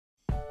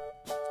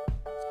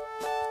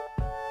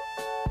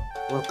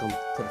Welcome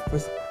to the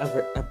first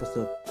ever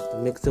episode of the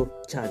Mixel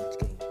Challenge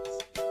Games.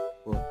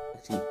 Well,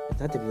 actually, it's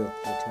not the Mixel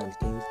Challenge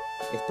Games,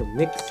 it's the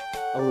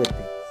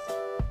Mixolimpix.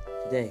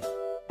 Today,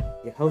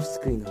 your host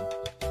screeno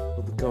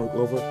will be going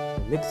over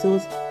the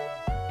Mixels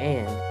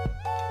and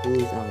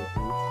who's on the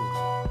team.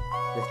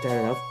 Let's start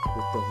it off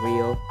with the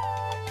real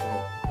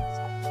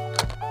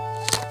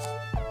guidance.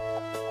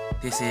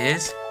 This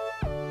is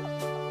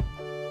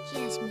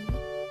Jasmine,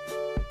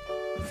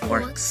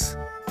 Forks,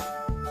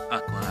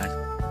 Aquad,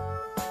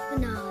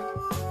 Bernard,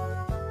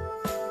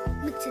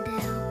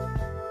 Mixodale,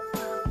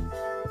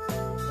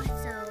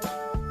 Wetzel,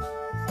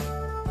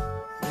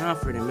 now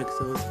for the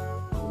Mixels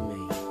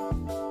homemade.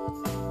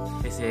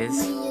 This is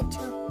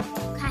Miniature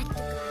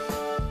Cacti,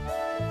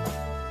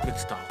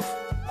 Mixed Off,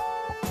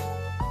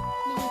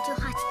 Miniature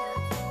Hasta,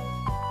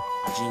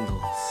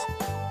 Jingles,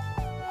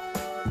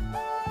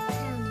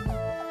 Tony,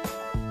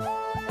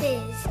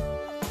 Biz,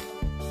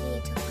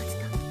 Miniature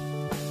Hasta,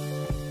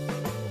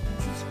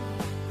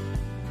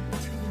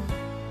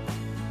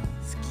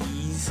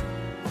 Skis.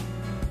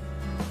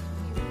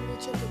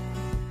 Miniature Book.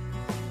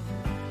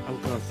 I'm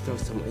gonna throw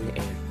some in the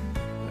air.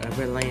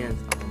 Wherever it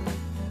lands on,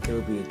 there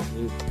will be a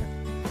team captain.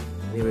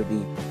 There will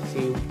be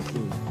two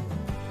teams.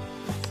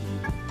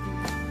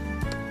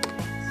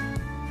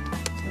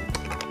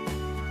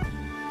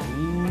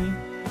 Three,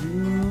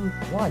 two,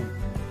 one.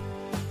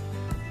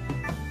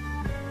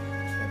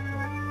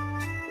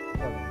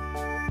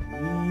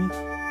 Three,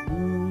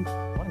 two,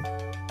 one.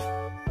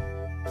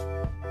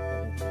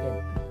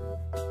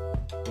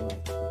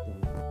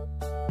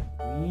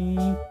 Three,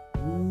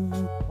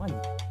 two, one.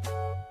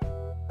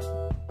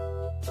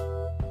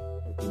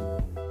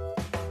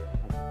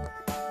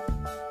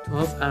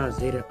 12 hours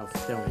later of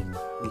filming,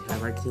 we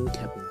have our team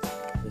captains.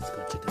 Let's go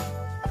check them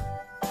out.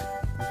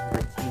 We have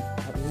our team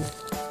captains,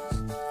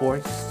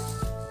 Forks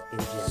and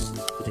Jen.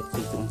 Would you like to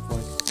say something,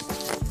 Forks?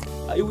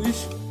 I wish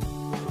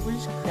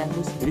Crab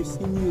was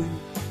missing you.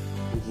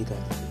 What you got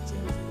to say,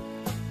 Jen?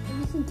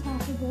 Listen,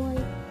 Taffy Boy.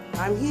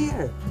 I'm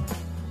here.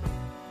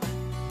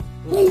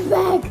 He's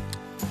back!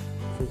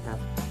 We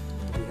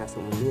have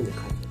someone new in the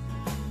contest.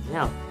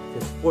 Now,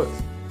 since Forks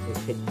was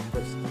picked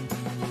first,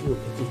 he will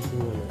pick his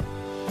team winner.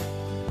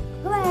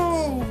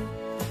 Hooray!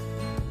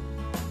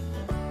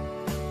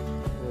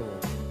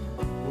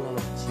 Who am I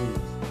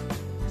choose?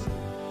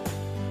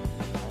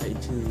 I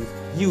choose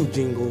you,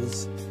 Jingles.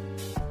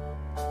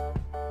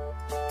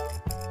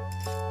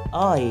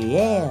 Oh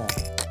yeah.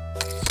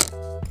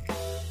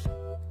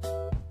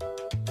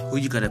 Who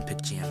you gonna pick,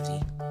 Jamsy?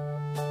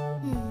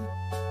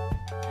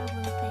 I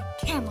will pick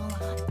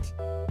Camelot.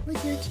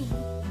 What's your team?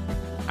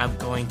 I'm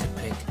going to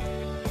pick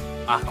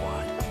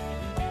Aquad.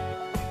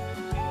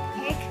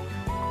 Pick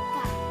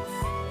Guts.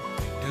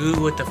 Dude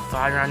with the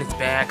fire on his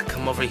back,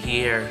 come over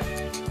here.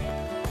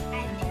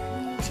 I pick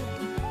Miniature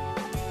Book.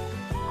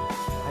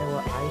 I will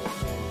ice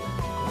cream.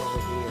 Come over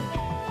here.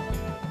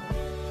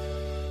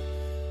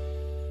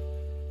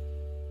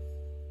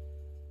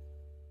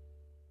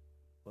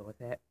 What was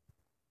that?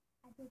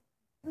 I pick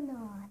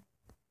Bernard.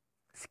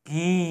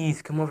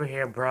 Skis, come over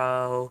here,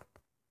 bro.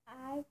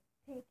 I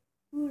pick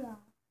Rudolph.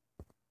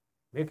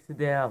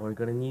 Mixodale, we're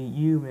gonna need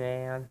you,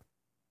 man.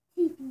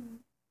 Tiffy.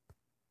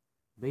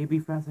 Baby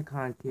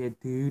Frosticon kid,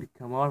 dude,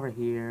 come over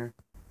here.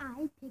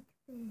 I pick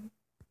Fizz.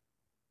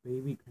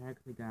 Baby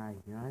Cracks the guy,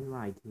 you're on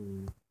my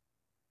team.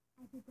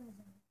 I pick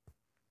Wetzel.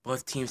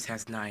 Both teams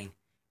has 9.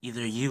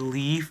 Either you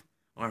leave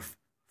or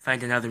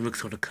find another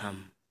Mixel to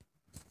come.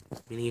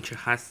 Miniature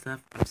hot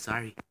stuff, I'm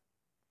sorry,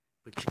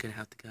 but you're gonna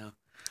have to go.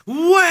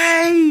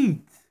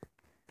 Wait!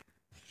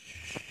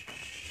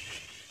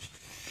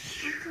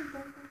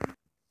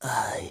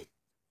 I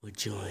would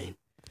join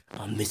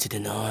on missing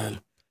an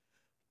arm,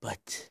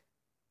 but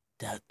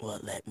that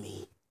won't let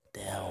me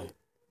down.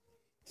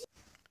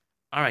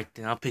 Alright,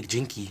 then I'll pick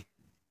Jinky.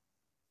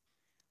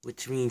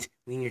 Which means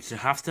when you're to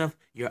hot stuff,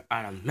 you're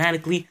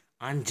automatically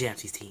on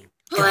Jamsy's team.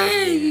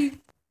 Hooray!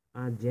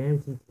 On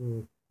Jamsy's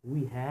team,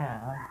 we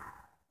have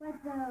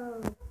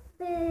Wetzel.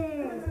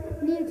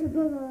 Fizz. Miniature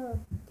Book.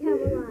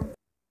 Camelot.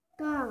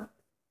 Guts.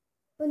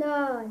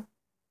 Bernard.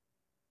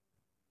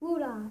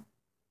 Rudolph.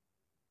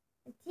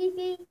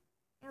 Tiffy.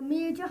 And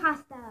Miniature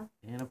Hasta.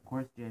 and of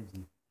course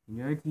Jamsy. And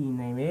your team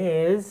name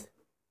is.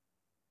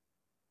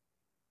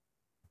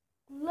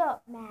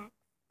 Look, Max.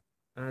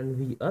 On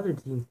the other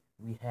team,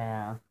 we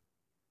have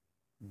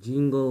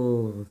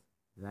Jingles,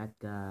 that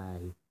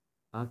guy,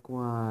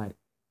 Aquad,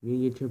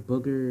 Miniature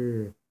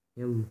Booger,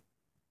 him,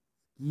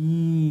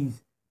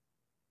 Skis,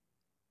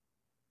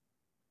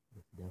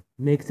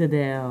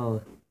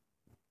 Mixodale,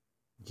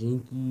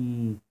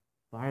 Jinky,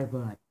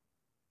 Firebot,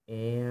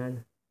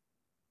 and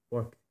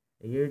Fork.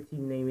 And your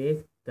team name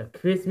is the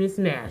Christmas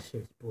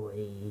Smashers,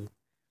 boy.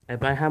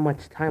 About how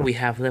much time we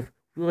have left,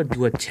 we'll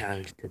do a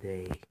challenge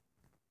today.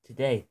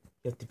 Today,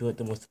 you have to build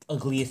the most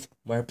ugliest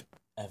merp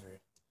ever.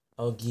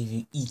 I'll give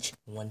you each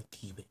 1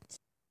 cubit.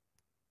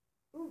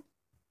 Ooh.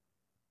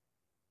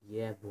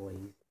 Yeah,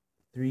 boys.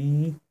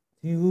 3,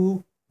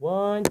 2,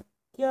 1,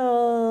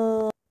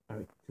 go!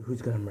 Alright, so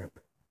who's gonna merp?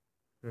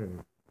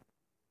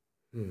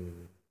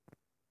 Hmm.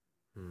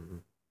 Hmm.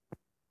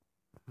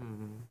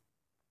 Hmm.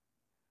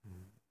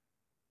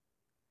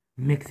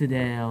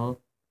 Mixodale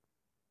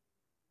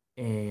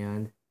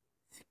and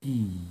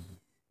skis.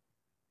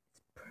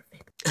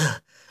 Perfect. I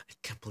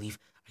can't believe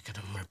I got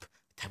a merp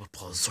type of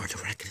ball sort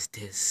of record is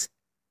this.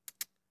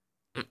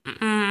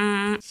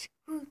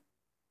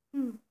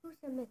 Who's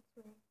a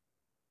mixer?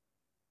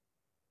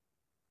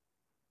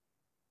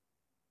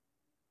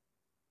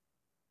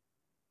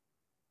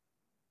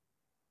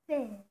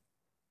 Fish.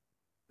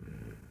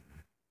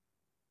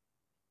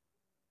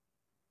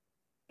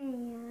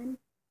 And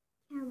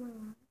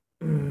camera.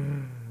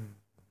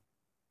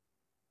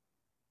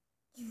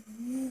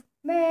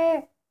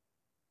 Meh.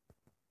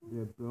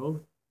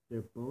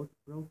 They're both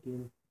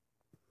broken.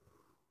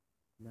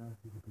 Now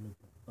he's gonna make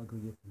the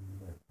ugliest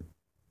merp.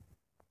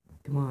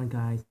 Come on,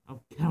 guys. I'm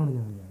counting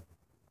on you.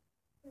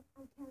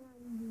 I'm counting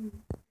on you.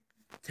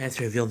 Time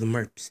to reveal the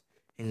merps.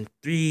 In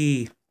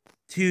 3,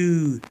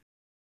 2.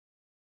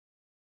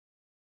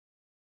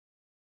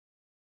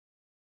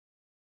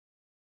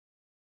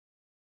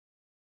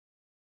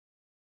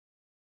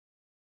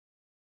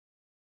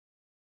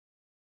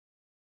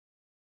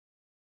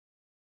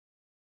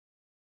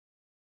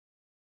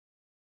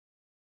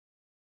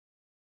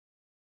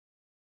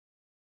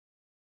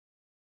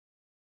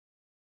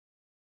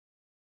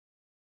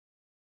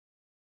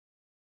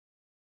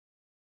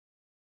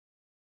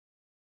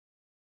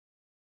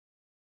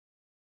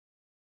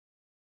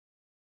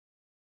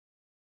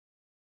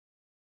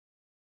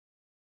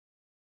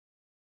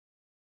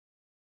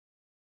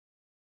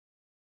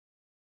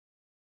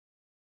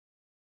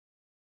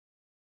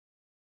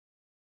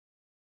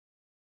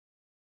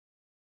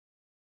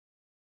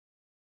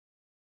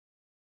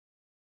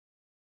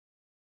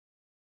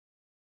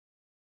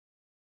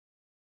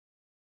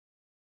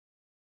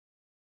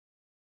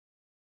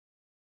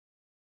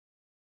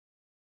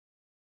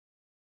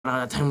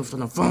 That time was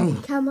on the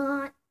phone. Come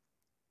on.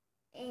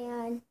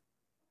 And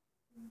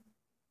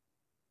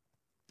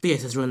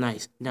Yes, it's real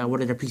nice. Now,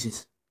 what are the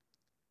pieces?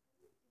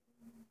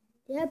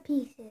 their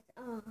pieces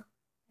are.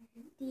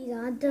 These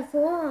are the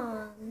four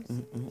arms.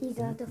 These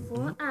are the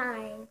four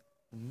eyes.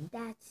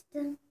 That's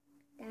the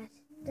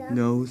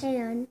Nose.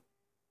 hand.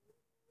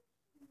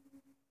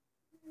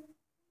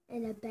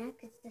 And the back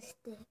is the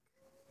stick.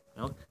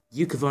 Well,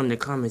 you can vote in the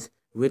comments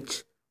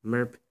which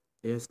merp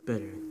is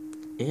better.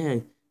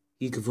 And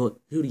you can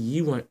vote who do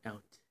you want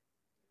out.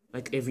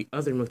 Like every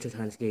other Mixer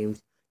Times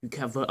games, you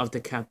can't vote out the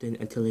captain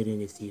until later in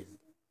the season.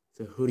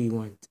 So who do you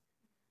want?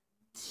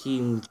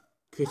 Team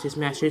Christmas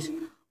Smashers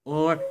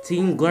or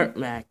Team Glurp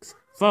Max?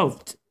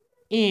 Vote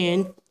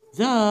in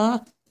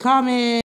the comments.